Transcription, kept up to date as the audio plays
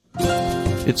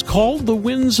It's called the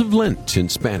winds of Lent in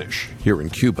Spanish here in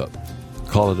Cuba.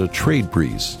 Call it a trade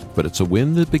breeze, but it's a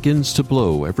wind that begins to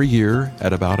blow every year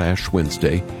at about Ash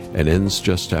Wednesday and ends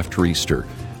just after Easter.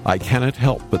 I cannot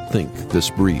help but think this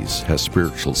breeze has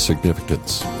spiritual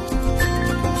significance.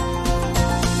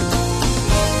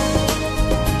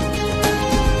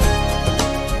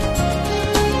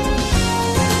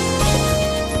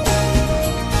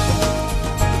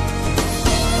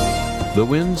 The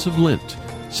winds of Lent,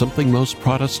 something most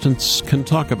Protestants can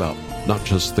talk about, not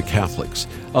just the Catholics.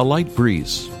 A light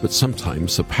breeze, but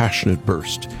sometimes a passionate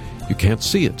burst. You can't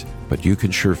see it, but you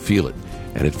can sure feel it.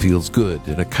 And it feels good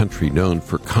in a country known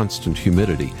for constant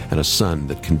humidity and a sun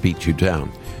that can beat you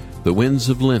down. The winds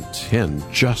of Lent end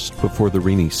just before the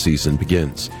rainy season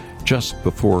begins, just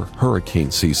before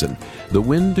hurricane season. The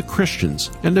wind to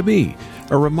Christians and to me,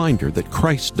 a reminder that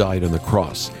Christ died on the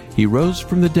cross. He rose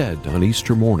from the dead on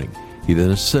Easter morning. He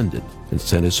then ascended and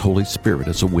sent His Holy Spirit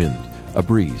as a wind, a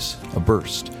breeze, a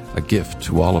burst, a gift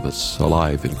to all of us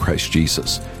alive in Christ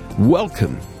Jesus.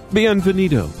 Welcome,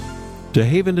 bienvenido, to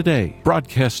Haven Today,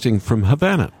 broadcasting from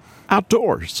Havana,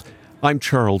 outdoors. I'm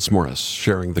Charles Morris,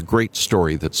 sharing the great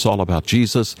story that's all about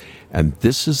Jesus, and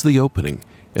this is the opening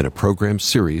in a program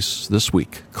series this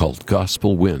week called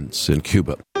Gospel Winds in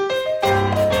Cuba.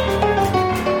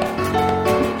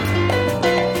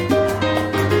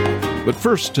 But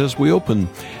first, as we open,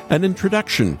 an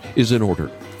introduction is in order.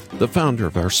 The founder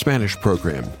of our Spanish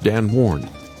program, Dan Warren,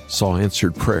 saw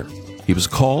answered prayer. He was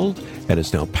called and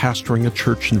is now pastoring a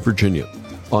church in Virginia.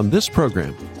 On this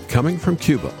program, coming from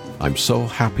Cuba, I'm so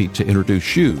happy to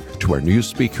introduce you to our new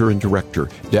speaker and director,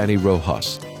 Danny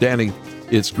Rojas. Danny,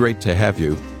 it's great to have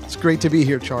you. It's great to be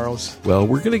here, Charles. Well,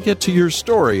 we're going to get to your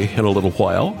story in a little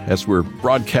while as we're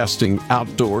broadcasting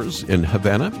outdoors in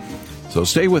Havana. So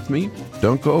stay with me.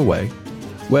 Don't go away.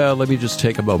 Well, let me just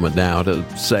take a moment now to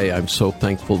say I'm so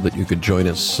thankful that you could join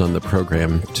us on the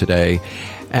program today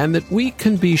and that we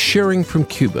can be sharing from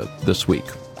Cuba this week.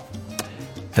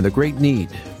 And the great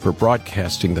need for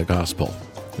broadcasting the gospel.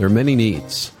 There are many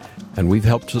needs, and we've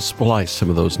helped to supply some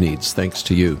of those needs thanks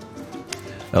to you.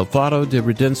 El Faro de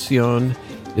Redención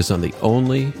is on the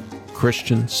only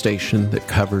Christian station that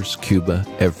covers Cuba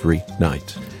every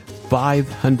night.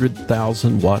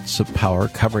 500,000 watts of power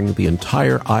covering the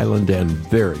entire island and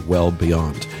very well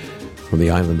beyond, from the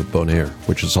island of Bonaire,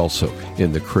 which is also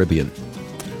in the Caribbean.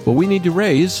 Well, we need to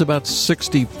raise about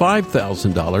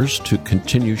 $65,000 to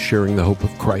continue sharing the hope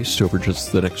of Christ over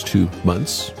just the next 2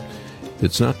 months.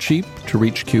 It's not cheap to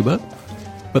reach Cuba,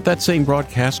 but that same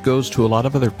broadcast goes to a lot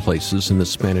of other places in the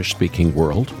Spanish-speaking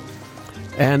world.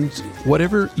 And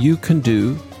whatever you can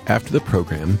do after the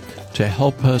program to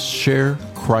help us share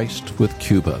Christ with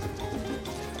Cuba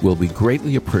will be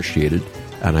greatly appreciated,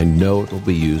 and I know it will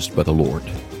be used by the Lord.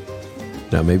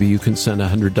 Now, maybe you can send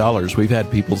 $100. We've had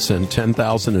people send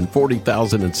 $10,000 and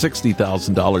 $40,000 and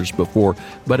 $60,000 before,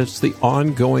 but it's the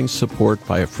ongoing support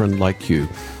by a friend like you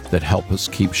that help us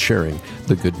keep sharing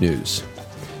the good news.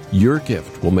 Your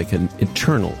gift will make an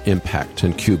eternal impact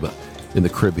in Cuba, in the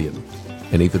Caribbean,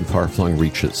 and even far-flung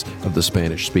reaches of the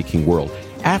Spanish-speaking world.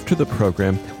 After the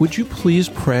program, would you please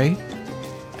pray?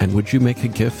 And would you make a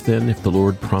gift then if the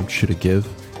Lord prompts you to give?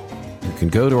 You can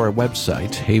go to our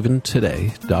website,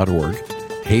 haventoday.org,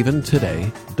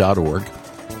 haventoday.org,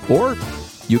 or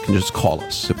you can just call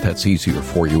us if that's easier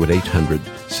for you at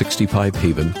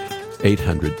 800-65-HAVEN,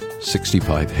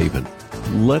 800-65-HAVEN.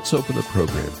 Let's open the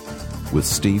program with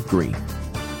Steve Green,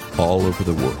 All Over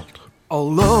the World.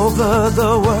 All over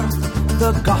the world,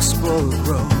 the gospel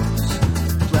grows,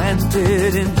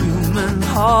 planted in human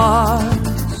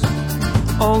hearts.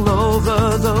 All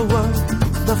over the world,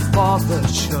 the Father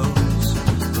shows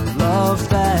the love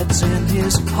that's in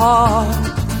His heart,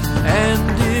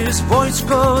 and His voice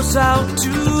goes out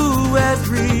to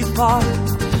every part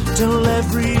till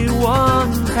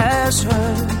everyone has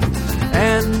heard.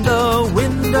 And the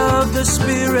wind of the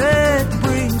Spirit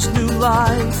brings new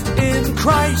life in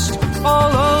Christ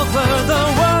all over the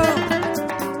world.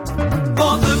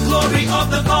 For the glory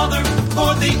of the Father,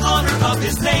 for the honor of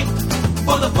His name,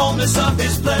 for the fullness of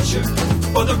His pleasure,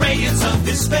 for the radiance of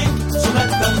His fame. So let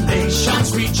the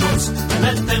nations rejoice, and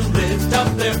let them lift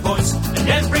up their voice, and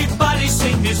everybody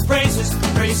sing His praises,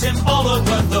 praise Him all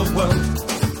over the world.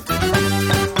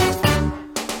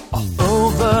 All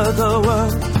over the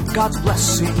world, God's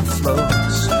blessing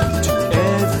flows to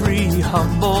every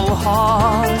humble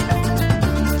heart.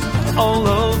 All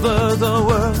over the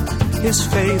world, His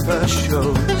favor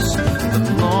shows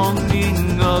the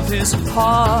longing of His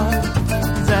heart,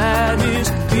 that His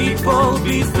people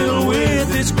be filled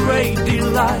with His great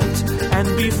delight and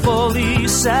be fully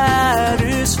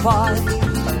satisfied.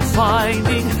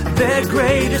 finding their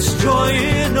greatest joy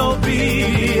in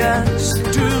obedience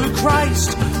to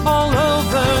Christ all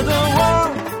over the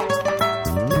world.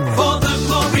 For the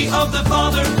glory of the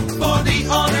Father, for the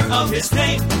honor of His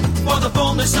name, for the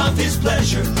fullness of His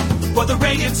pleasure, for the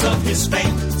radiance of His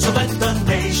fame. So let the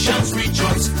nations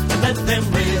rejoice, and let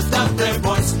them lift up their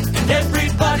voice, and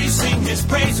everybody sing His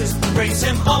praises, praise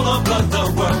Him all over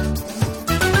the world.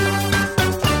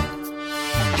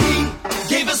 He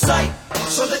gave us sight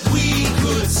so that we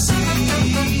could see.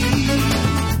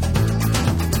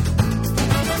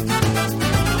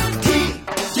 He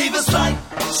gave us light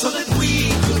so that we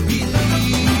could believe.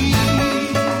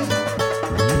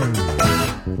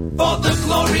 For the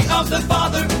glory of the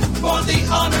Father, for the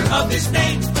honor of His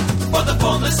name, for the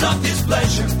fullness of His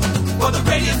pleasure, for the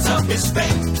radiance of His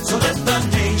fame. So let the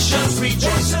nations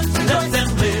rejoice, let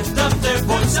them lift up their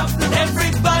voice, and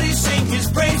everybody sing His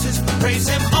praises, praise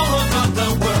Him all over the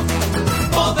world.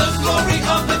 For the glory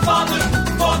of the Father,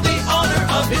 for the honor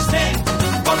of His name,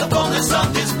 for the fullness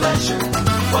of His pleasure,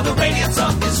 for the radiance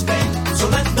of His fame. So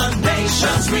let the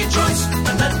nations rejoice,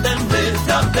 and let them lift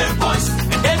up their voice,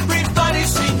 and everybody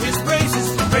sing His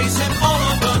praises, praise Him all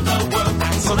over the world.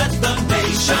 So let the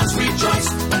nations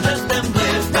rejoice, and let them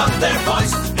lift up their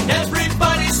voice, and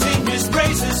everybody sing His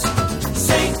praises.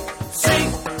 Sing,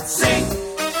 sing, sing,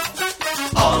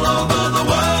 all over the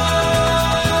world.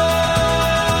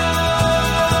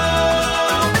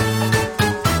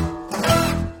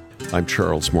 I'm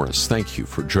Charles Morris. Thank you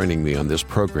for joining me on this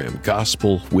program,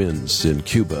 Gospel Wins in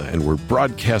Cuba. And we're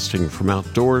broadcasting from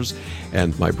outdoors.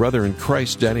 And my brother in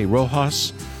Christ, Danny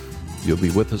Rojas, you'll be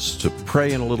with us to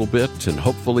pray in a little bit. And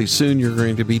hopefully soon you're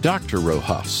going to be Dr.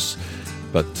 Rojas.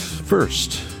 But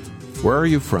first, where are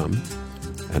you from?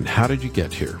 And how did you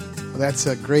get here? Well, that's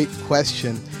a great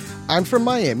question. I'm from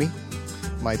Miami.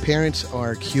 My parents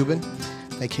are Cuban.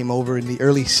 They came over in the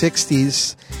early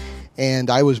 60s. And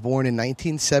I was born in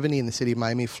 1970 in the city of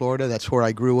Miami, Florida. That's where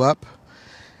I grew up.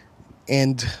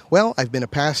 And, well, I've been a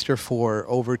pastor for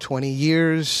over 20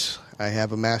 years. I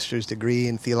have a master's degree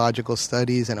in theological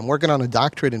studies, and I'm working on a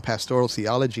doctorate in pastoral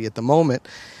theology at the moment.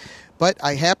 But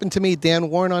I happened to meet Dan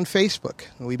Warren on Facebook.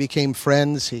 We became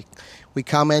friends. We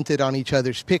commented on each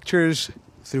other's pictures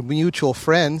through mutual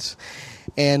friends.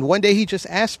 And one day he just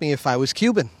asked me if I was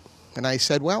Cuban. And I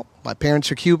said, well, my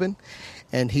parents are Cuban.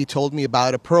 And he told me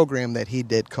about a program that he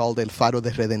did called El Faro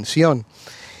de Redención.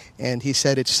 And he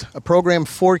said it's a program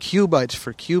for Cuba, it's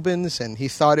for Cubans, and he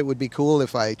thought it would be cool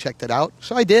if I checked it out.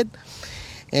 So I did.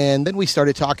 And then we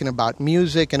started talking about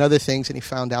music and other things, and he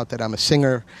found out that I'm a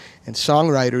singer and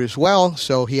songwriter as well.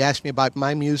 So he asked me about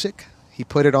my music. He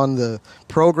put it on the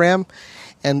program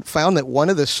and found that one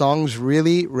of the songs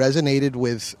really resonated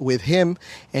with him,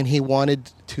 and he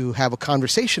wanted to have a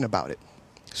conversation about it.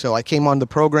 So I came on the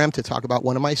program to talk about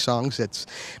one of my songs that's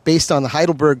based on the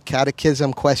Heidelberg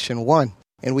Catechism Question 1.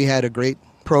 And we had a great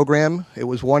program. It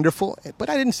was wonderful, but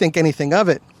I didn't think anything of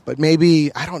it. But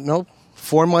maybe,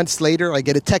 4 months later, I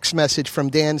get a text message from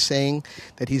Dan saying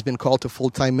that he's been called to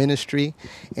full-time ministry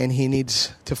and he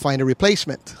needs to find a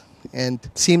replacement. And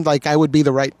it seemed like I would be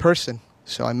the right person.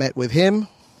 So I met with him,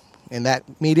 and that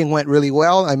meeting went really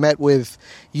well. I met with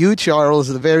you, Charles,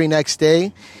 the very next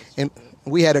day, and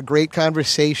we had a great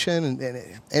conversation,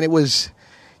 and it was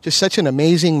just such an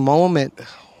amazing moment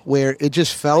where it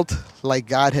just felt like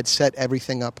God had set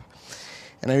everything up.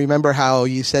 And I remember how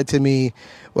you said to me,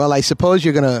 well, I suppose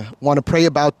you're going to want to pray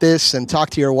about this and talk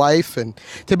to your wife. And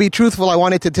to be truthful, I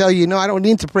wanted to tell you, no, I don't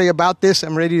need to pray about this.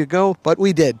 I'm ready to go. But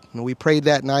we did. And we prayed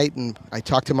that night, and I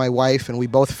talked to my wife, and we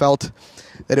both felt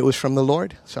that it was from the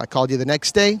Lord. So I called you the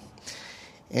next day,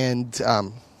 and,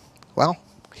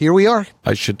 here we are.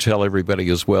 I should tell everybody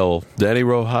as well, Danny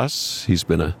Rojas, he's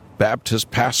been a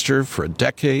Baptist pastor for a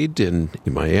decade in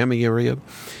the Miami area.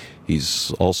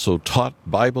 He's also taught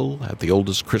Bible at the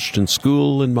oldest Christian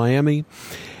school in Miami.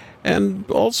 And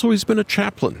also he's been a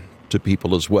chaplain to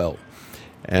people as well.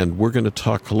 And we're going to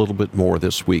talk a little bit more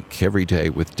this week, every day,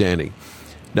 with Danny.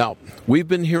 Now, we've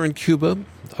been here in Cuba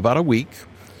about a week.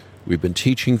 We've been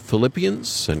teaching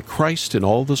Philippians and Christ in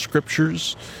all the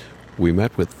scriptures. We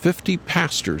met with 50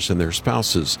 pastors and their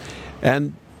spouses,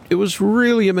 and it was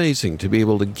really amazing to be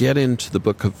able to get into the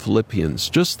book of Philippians,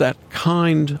 just that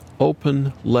kind,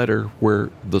 open letter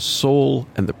where the soul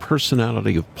and the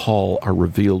personality of Paul are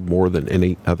revealed more than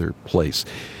any other place.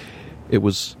 It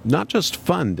was not just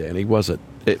fun, Danny, was it?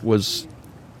 It was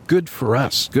good for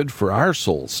us, good for our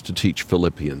souls to teach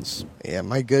Philippians. Yeah,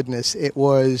 my goodness. It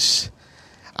was,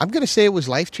 I'm going to say it was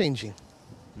life-changing.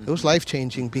 It was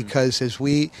life-changing because as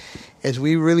we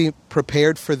really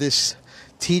prepared for this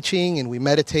teaching and we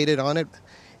meditated on it,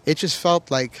 it just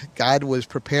felt like God was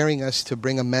preparing us to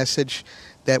bring a message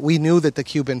that we knew that the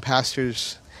Cuban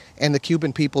pastors and the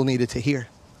Cuban people needed to hear.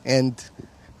 And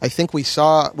I think we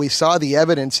saw the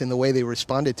evidence in the way they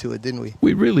responded to it, didn't we?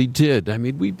 We really did. I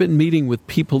mean, we've been meeting with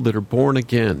people that are born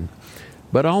again,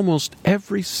 but almost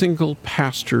every single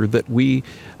pastor that we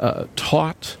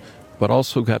taught but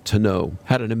also got to know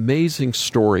had an amazing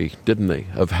story, didn't they,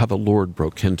 of how the Lord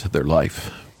broke into their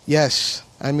life. Yes.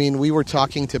 I mean, we were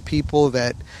talking to people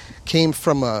that came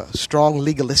from a strong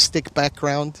legalistic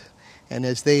background, and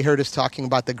as they heard us talking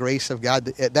about the grace of God,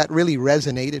 that really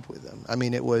resonated with them. I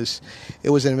mean, it was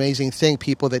an amazing thing.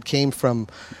 People that came from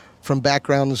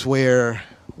backgrounds where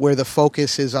the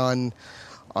focus is on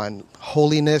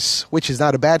holiness, which is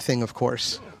not a bad thing, of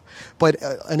course, but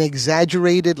an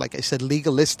exaggerated, like I said,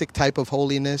 legalistic type of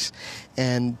holiness.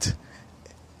 And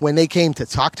when they came to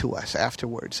talk to us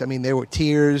afterwards, I mean, there were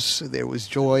tears, there was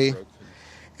joy,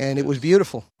 and it was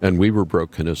beautiful. And we were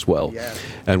broken as well. Yeah.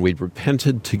 And we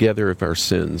repented together of our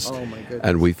sins. Oh, my goodness.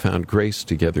 And we found grace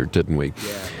together, didn't we?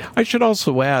 Yeah. I should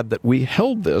also add that we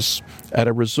held this at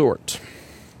a resort.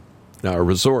 Now, a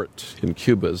resort in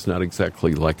Cuba is not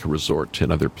exactly like a resort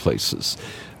in other places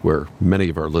where many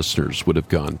of our listeners would have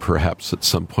gone, perhaps at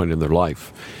some point in their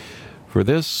life. For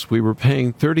this, we were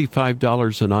paying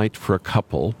 $35 a night for a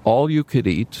couple, all you could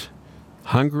eat,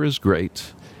 hunger is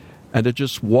great, and to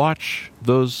just watch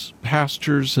those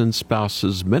pastors and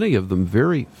spouses, many of them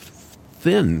very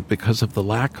thin because of the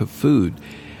lack of food,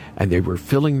 and they were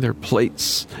filling their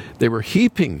plates. They were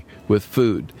heaping with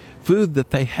food that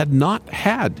they had not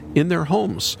had in their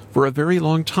homes for a very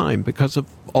long time because of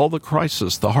all the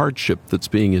crisis, the hardship that's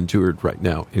being endured right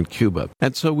now in Cuba.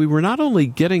 And so we were not only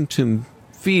getting to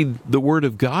feed the Word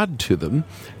of God to them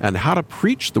and how to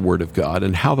preach the Word of God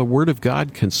and how the Word of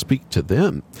God can speak to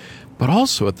them, but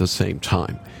also at the same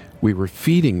time, we were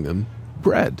feeding them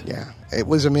bread. Yeah, it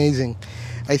was amazing.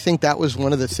 I think that was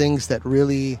one of the things that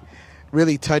really,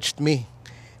 really touched me,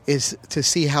 is to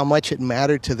see how much it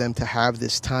mattered to them to have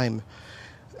this time.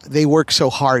 They work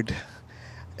so hard.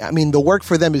 I mean, the work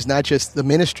for them is not just the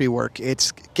ministry work.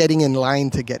 It's getting in line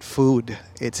to get food.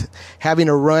 It's having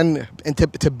to run and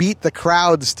to beat the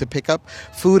crowds to pick up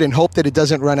food and hope that it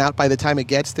doesn't run out by the time it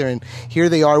gets there. And here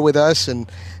they are with us. And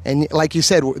like you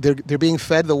said, they're being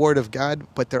fed the Word of God,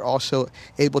 but they're also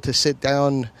able to sit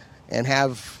down and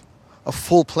have a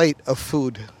full plate of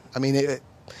food. I mean,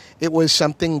 it was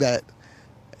something that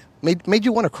made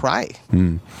you want to cry.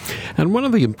 And one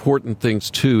of the important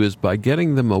things, too, is by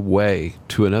getting them away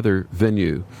to another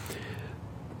venue,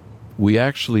 we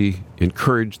actually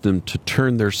encourage them to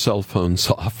turn their cell phones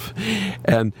off.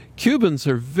 And Cubans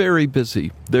are very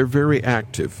busy. They're very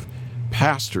active.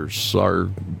 Pastors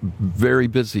are very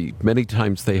busy. Many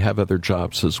times they have other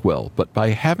jobs as well. But by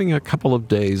having a couple of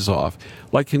days off,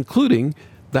 like including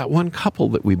that one couple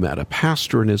that we met, a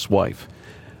pastor and his wife,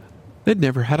 they'd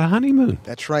never had a honeymoon.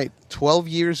 That's right. 12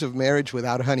 years of marriage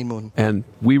without a honeymoon. And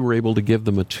we were able to give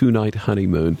them a 2-night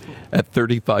honeymoon at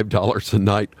 $35 a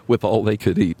night with all they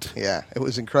could eat. Yeah, it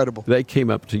was incredible. They came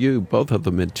up to you, both of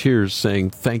them in tears, saying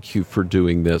thank you for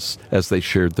doing this as they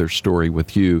shared their story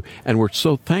with you. And we're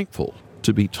so thankful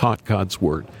to be taught God's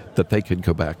Word that they could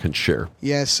go back and share.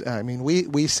 Yes, I mean,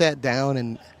 we sat down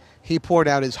and he poured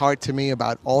out his heart to me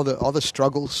about all the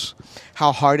struggles,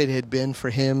 how hard it had been for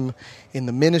him in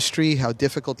the ministry, how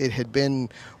difficult it had been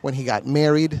when he got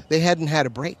married. They hadn't had a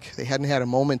break. They hadn't had a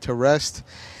moment to rest.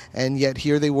 And yet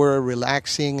here they were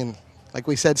relaxing and, like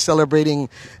we said, celebrating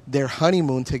their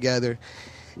honeymoon together.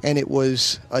 And it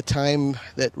was a time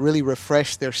that really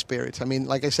refreshed their spirits. I mean,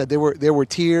 like I said, there were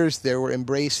tears, there were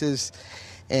embraces,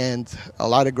 and a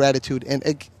lot of gratitude. And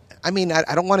I mean,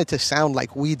 I don't want it to sound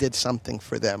like we did something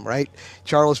for them, right?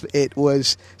 Charles, it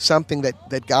was something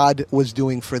that God was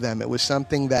doing for them. It was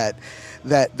something that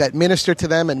ministered to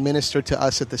them and ministered to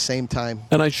us at the same time.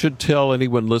 And I should tell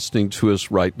anyone listening to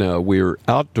us right now, we're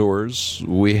outdoors.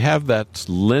 We have that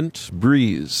Lent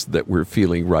breeze that we're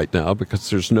feeling right now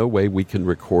because there's no way we can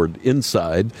record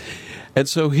inside. And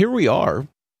so here we are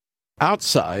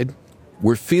outside.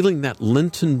 We're feeling that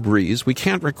Lenten breeze. We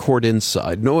can't record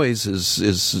inside. Noise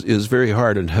is very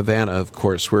hard in Havana, of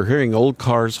course. We're hearing old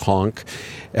cars honk,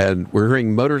 and we're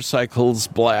hearing motorcycles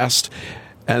blast.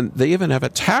 And they even have a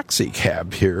taxi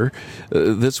cab here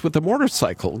that's with a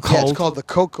motorcycle. It's called the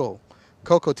Coco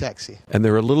taxi. And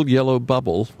they're a little yellow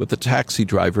bubble with a taxi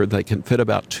driver. They can fit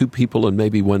about 2 people and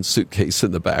maybe 1 suitcase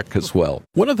in the back as well.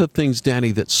 One of the things,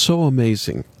 Danny, that's so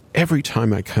amazing every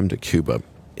time I come to Cuba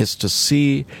is to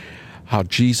see how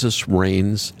Jesus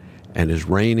reigns and is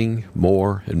reigning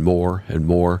more and more and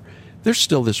more there's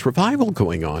still this revival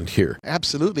going on here.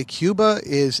 Absolutely. Cuba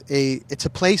it's a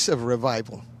place of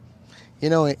revival. You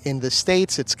know, in the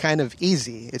States, it's kind of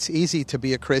easy. It's easy to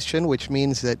be a Christian, which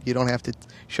means that you don't have to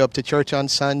show up to church on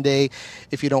Sunday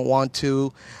if you don't want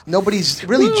to. Nobody's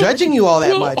really judging you all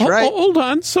that much, right? Hold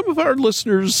on. Some of our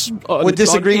listeners would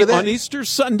disagree with that. On Easter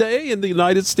Sunday in the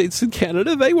United States and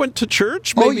Canada, they went to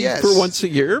church maybe for once a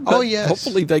year. But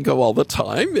hopefully they go all the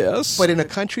time, yes. But in a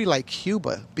country like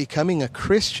Cuba, becoming a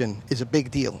Christian is a big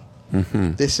deal.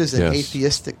 Mm-hmm. This is an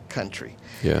atheistic country.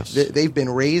 Yes. They've been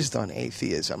raised on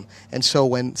atheism. And so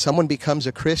when someone becomes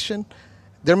a Christian,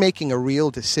 they're making a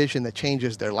real decision that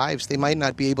changes their lives. They might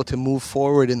not be able to move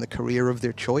forward in the career of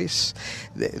their choice.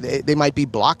 They might be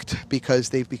blocked because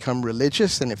they've become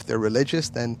religious, and if they're religious,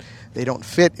 then they don't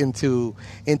fit into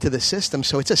the system.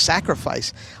 So it's a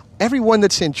sacrifice. Everyone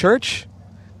that's in church,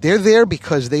 they're there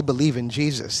because they believe in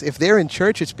Jesus. If they're in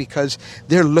church, it's because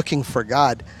they're looking for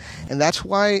God. And that's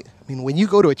why, when you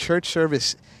go to a church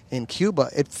service in Cuba,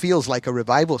 it feels like a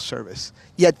revival service.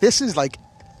 Yet this is like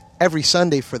every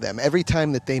Sunday for them. Every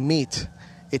time that they meet,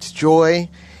 it's joy,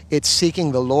 it's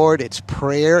seeking the Lord, it's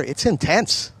prayer, it's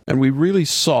intense. And we really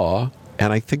saw,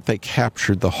 and I think they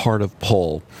captured the heart of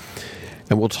Paul.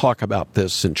 And we'll talk about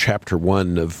this in chapter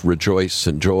 1 of Rejoice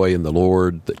and Joy in the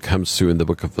Lord that comes through in the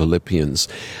book of Philippians.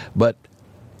 But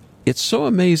it's so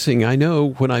amazing. I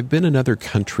know when I've been in other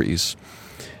countries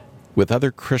with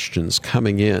other Christians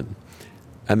coming in,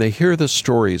 and they hear the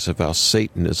stories of how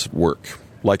Satan is at work.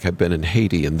 Like I've been in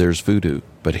Haiti, and there's voodoo.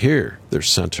 But here, there's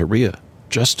Santeria,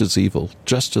 just as evil,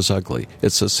 just as ugly.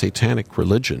 It's a satanic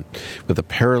religion with a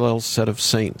parallel set of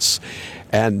saints.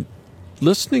 And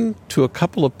listening to a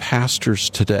couple of pastors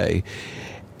today,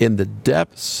 in the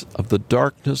depths of the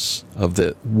darkness of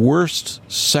the worst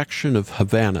section of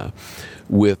Havana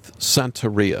with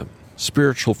Santeria,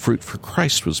 spiritual fruit for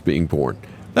Christ was being born.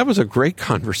 That was a great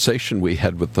conversation we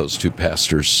had with those two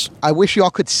pastors. I wish y'all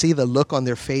could see the look on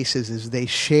their faces as they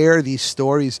share these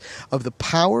stories of the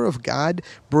power of God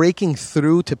breaking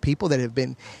through to people that have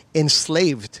been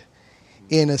enslaved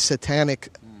in a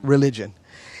satanic religion.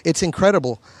 It's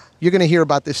incredible. You're going to hear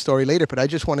about this story later, but I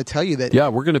just want to tell you that... Yeah,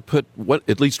 we're going to put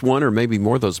at least one or maybe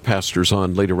more of those pastors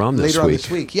on later on this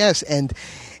week. Yes.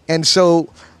 And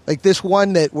so, like this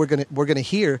one that we're going to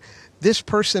hear, this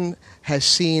person has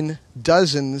seen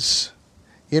dozens,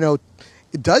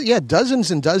 dozens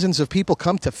and dozens of people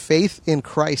come to faith in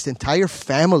Christ, entire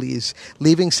families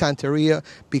leaving Santeria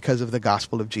because of the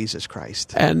gospel of Jesus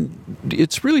Christ. And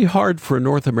it's really hard for a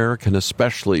North American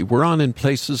especially. We're on in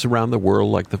places around the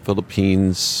world like the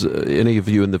Philippines. Any of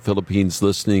you in the Philippines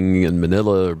listening in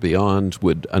Manila or beyond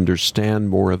would understand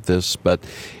more of this. But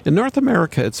in North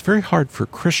America, it's very hard for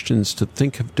Christians to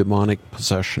think of demonic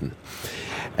possession.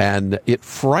 And it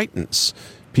frightens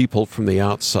people from the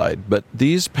outside. But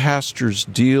these pastors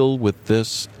deal with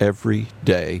this every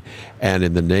day. And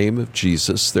in the name of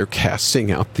Jesus, they're casting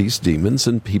out these demons,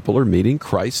 and people are meeting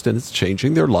Christ, and it's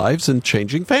changing their lives and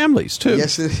changing families, too.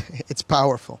 Yes, it's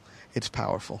powerful. It's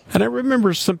powerful. And I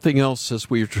remember something else as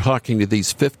we were talking to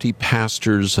these 50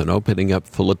 pastors and opening up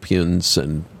Philippians,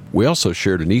 and we also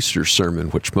shared an Easter sermon,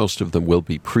 which most of them will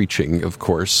be preaching, of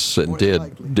course, and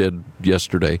did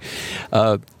yesterday.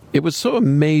 It was so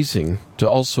amazing to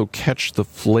also catch the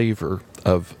flavor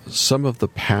of some of the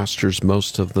pastors,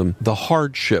 most of them, the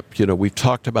hardship. We've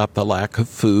talked about the lack of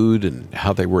food and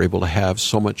how they were able to have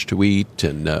so much to eat,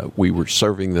 and we were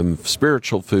serving them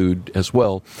spiritual food as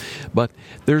well. But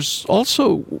there's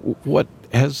also what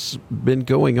has been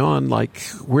going on, like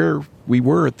where we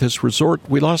were at this resort.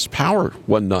 We lost power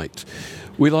one night.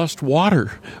 We lost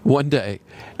water one day,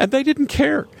 and they didn't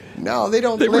care. No, they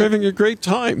don't. They were having a great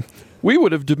time. We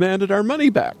would have demanded our money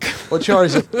back. Well,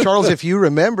 Charles, if you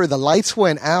remember, the lights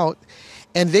went out,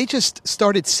 and they just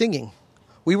started singing.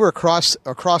 We were across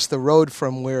the road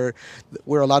from where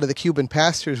a lot of the Cuban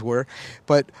pastors were,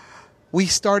 but we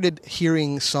started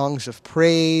hearing songs of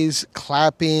praise,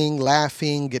 clapping,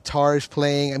 laughing, guitars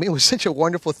playing. It was such a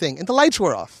wonderful thing, and the lights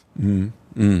were off.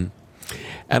 Mm-hmm.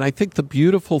 And I think the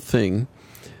beautiful thing,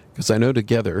 because I know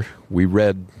together we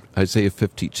read Isaiah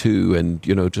 52, and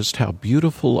just how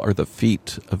beautiful are the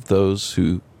feet of those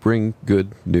who bring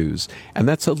good news. And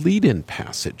that's a lead-in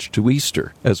passage to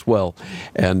Easter as well.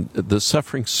 And the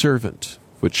suffering servant,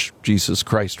 which Jesus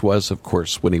Christ was, of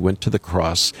course, when he went to the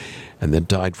cross and then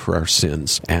died for our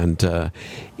sins. And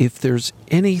if there's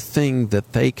anything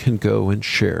that they can go and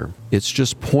share, it's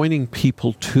just pointing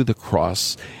people to the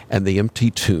cross and the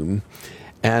empty tomb.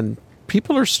 And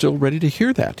people are still ready to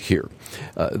hear that here.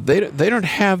 They don't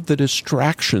have the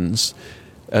distractions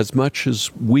as much as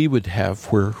we would have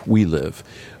where we live.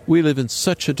 We live in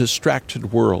such a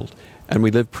distracted world, And we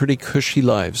lived pretty cushy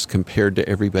lives compared to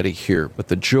everybody here. But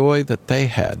the joy that they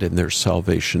had in their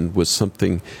salvation was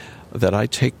something that I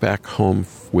take back home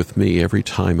with me every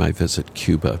time I visit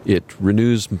Cuba. It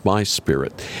renews my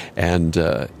spirit, and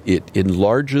it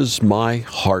enlarges my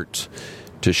heart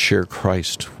to share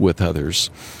Christ with others.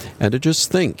 And to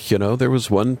just think, there was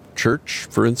one church,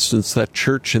 for instance, that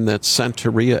church in that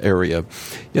Santeria area.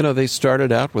 They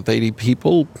started out with 80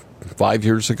 people 5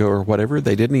 years ago or whatever.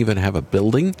 They didn't even have a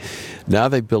building. Now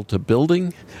they built a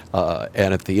building,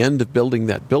 and at the end of building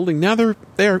that building, now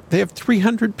they have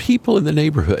 300 people in the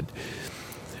neighborhood.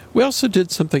 We also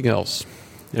did something else,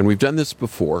 and we've done this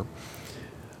before.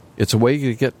 It's a way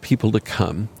to get people to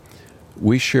come.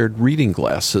 We shared reading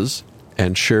glasses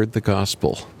and shared the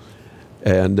gospel.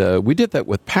 And we did that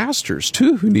with pastors,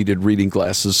 too, who needed reading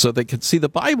glasses so they could see the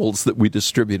Bibles that we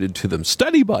distributed to them,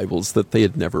 study Bibles that they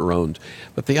had never owned.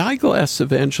 But the eyeglass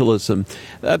evangelism,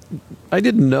 I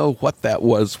didn't know what that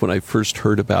was when I first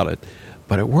heard about it,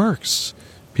 but it works.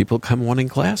 People come wanting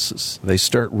glasses. They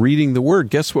start reading the Word.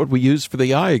 Guess what we use for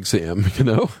the eye exam,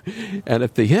 And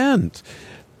at the end,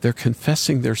 they're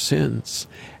confessing their sins.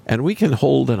 And we can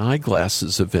hold an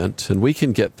eyeglasses event, and we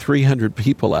can get 300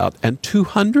 people out, and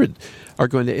 200 are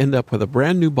going to end up with a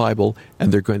brand new Bible,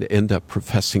 and they're going to end up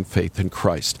professing faith in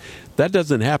Christ. That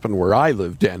doesn't happen where I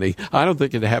live, Danny. I don't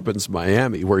think it happens in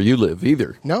Miami, where you live,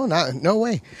 either. No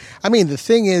way. I mean, the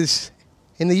thing is,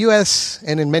 in the U.S.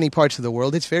 and in many parts of the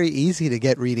world, it's very easy to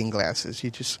get reading glasses.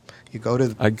 You go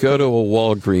to... I go to a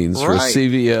Walgreens or a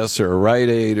CVS or a Rite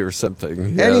Aid or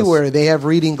something. Yes. Anywhere they have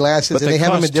reading glasses, but and they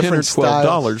have them in different styles.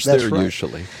 But they cost $10 or $12 there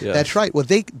usually. Yes. That's right. Well,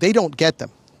 they don't get them.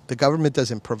 The government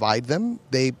doesn't provide them.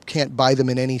 They can't buy them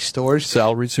in any stores.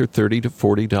 Salaries are $30 to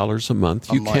 $40 a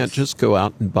month. You can't just go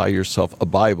out and buy yourself a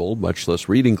Bible, much less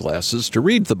reading glasses, to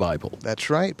read the Bible. That's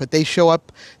right. But they show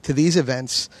up to these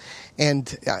events,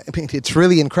 and it's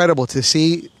really incredible to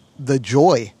see the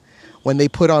joy when they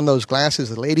put on those glasses.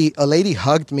 A lady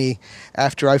hugged me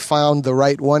after I found the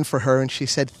right one for her, and she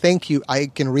said, "Thank you, I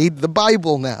can read the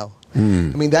Bible now."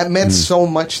 That meant so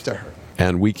much to her.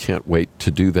 And we can't wait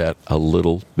to do that a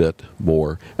little bit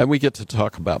more. And we get to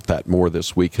talk about that more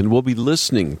this week. And we'll be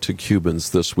listening to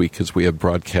Cubans this week as we have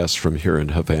broadcasts from here in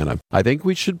Havana. I think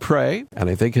we should pray, and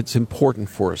I think it's important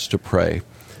for us to pray,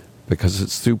 because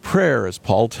it's through prayer, as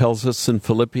Paul tells us in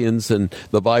Philippians, and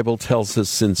the Bible tells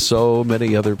us in so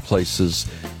many other places,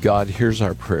 God hears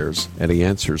our prayers and he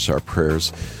answers our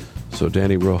prayers. So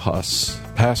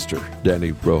Pastor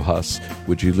Danny Rojas,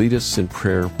 would you lead us in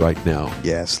prayer right now?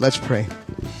 Yes, let's pray.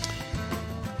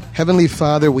 Heavenly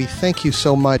Father, we thank you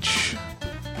so much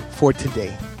for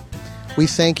today. We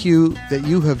thank you that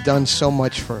you have done so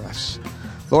much for us.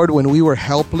 Lord, when we were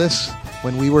helpless,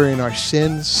 when we were in our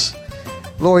sins,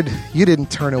 Lord, you didn't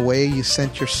turn away. You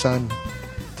sent your Son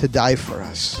to die for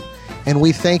us. And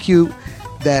we thank you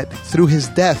that through his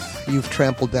death, you've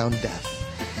trampled down death.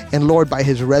 And Lord, by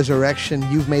his resurrection,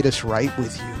 you've made us right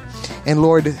with you. And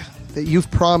Lord, that you've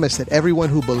promised that everyone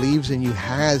who believes in you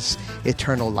has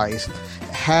eternal life,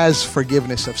 has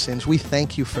forgiveness of sins. We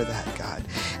thank you for that, God.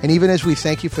 And even as we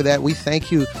thank you for that, we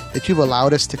thank you that you've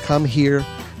allowed us to come here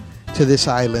to this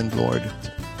island, Lord,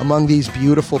 among these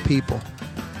beautiful people,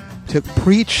 to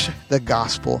preach the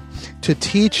gospel, to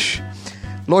teach,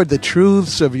 Lord, the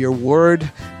truths of your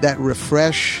word that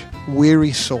refresh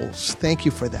weary souls. Thank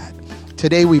you for that.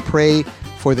 Today we pray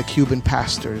for the Cuban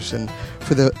pastors and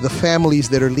for the families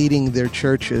that are leading their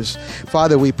churches.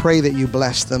 Father, we pray that you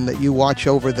bless them, that you watch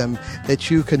over them,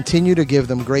 that you continue to give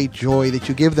them great joy, that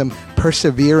you give them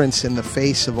perseverance in the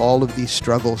face of all of these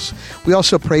struggles. We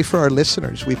also pray for our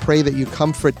listeners. We pray that you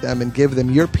comfort them and give them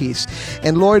your peace.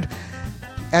 And Lord,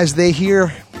 as they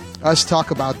hear us talk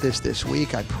about this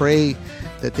week, I pray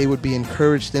that they would be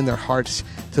encouraged in their hearts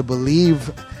to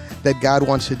believe that God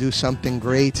wants to do something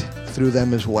great through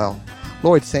them as well.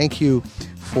 Lord, thank you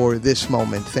for this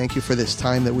moment. Thank you for this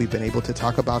time that we've been able to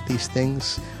talk about these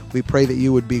things. We pray that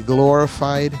you would be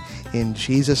glorified in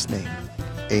Jesus' name.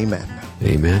 Amen.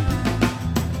 Amen.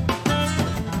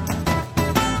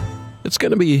 It's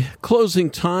going to be closing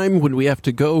time when we have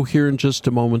to go here in just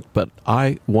a moment, but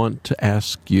I want to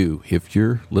ask you, if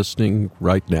you're listening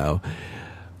right now,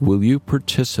 will you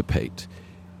participate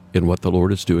in what the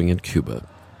Lord is doing in Cuba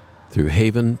through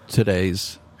Haven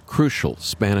Today's crucial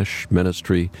Spanish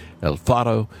ministry, El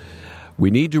Faro?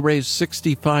 We need to raise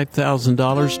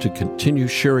 $65,000 to continue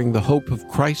sharing the hope of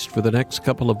Christ for the next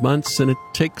couple of months, and it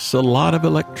takes a lot of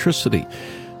electricity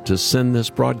to send this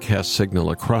broadcast signal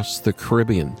across the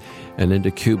Caribbean and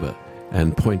into Cuba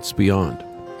and points beyond.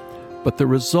 But the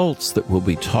results that we'll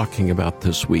be talking about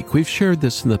this week, we've shared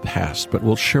this in the past, but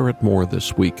we'll share it more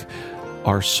this week,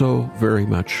 are so very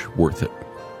much worth it.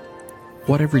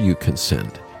 Whatever you can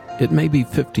send, it may be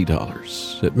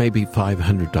 $50, it may be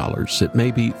 $500, it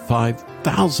may be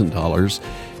 $5,000.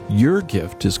 Your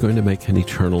gift is going to make an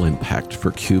eternal impact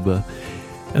for Cuba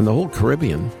and the whole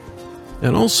Caribbean,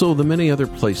 and also the many other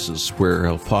places where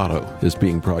El Fado is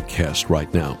being broadcast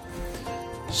right now.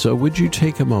 So would you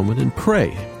take a moment and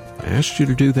pray? I asked you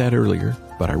to do that earlier,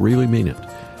 but I really mean it.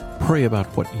 Pray about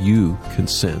what you can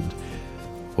send.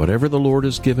 Whatever the Lord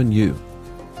has given you,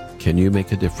 can you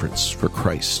make a difference for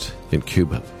Christ in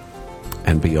Cuba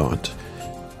and beyond?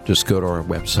 Just go to our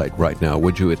website right now,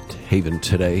 would you, at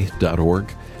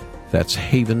haventoday.org. That's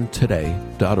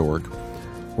haventoday.org.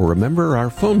 Or remember, our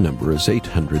phone number is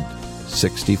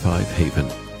 800-65-HAVEN.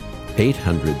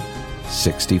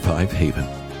 800-65-HAVEN.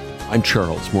 I'm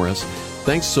Charles Morris.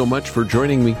 Thanks so much for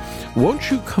joining me. Won't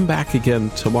you come back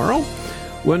again tomorrow,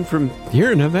 when from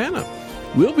here in Havana,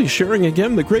 we'll be sharing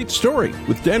again the great story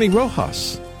with Danny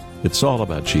Rojas. It's all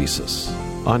about Jesus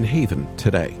on Haven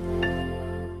Today.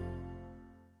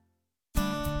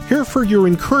 Here for your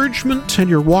encouragement and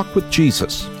your walk with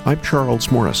Jesus. I'm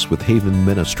Charles Morris with Haven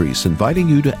Ministries, inviting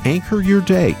you to anchor your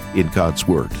day in God's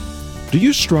Word. Do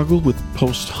you struggle with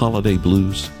post-holiday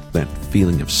blues? That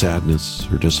feeling of sadness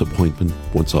or disappointment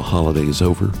once a holiday is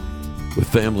over? With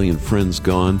family and friends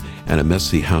gone and a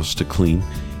messy house to clean,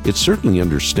 it's certainly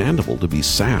understandable to be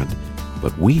sad,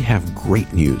 but we have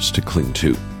great news to cling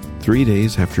to. 3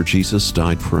 days after Jesus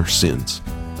died for our sins,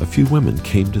 a few women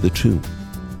came to the tomb,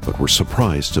 but were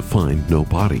surprised to find no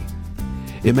body.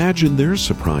 Imagine their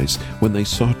surprise when they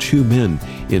saw two men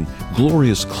in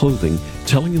glorious clothing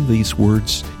telling them these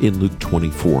words in Luke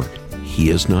 24,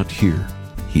 "He is not here.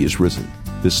 He is risen."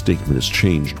 This statement has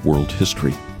changed world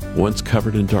history. Once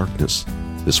covered in darkness,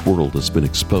 this world has been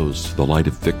exposed to the light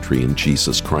of victory in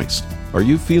Jesus Christ. Are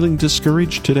you feeling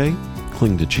discouraged today?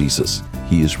 Cling to Jesus.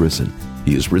 He is risen.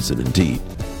 He is risen indeed.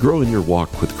 Grow in your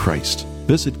walk with Christ.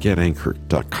 Visit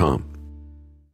getanchored.com.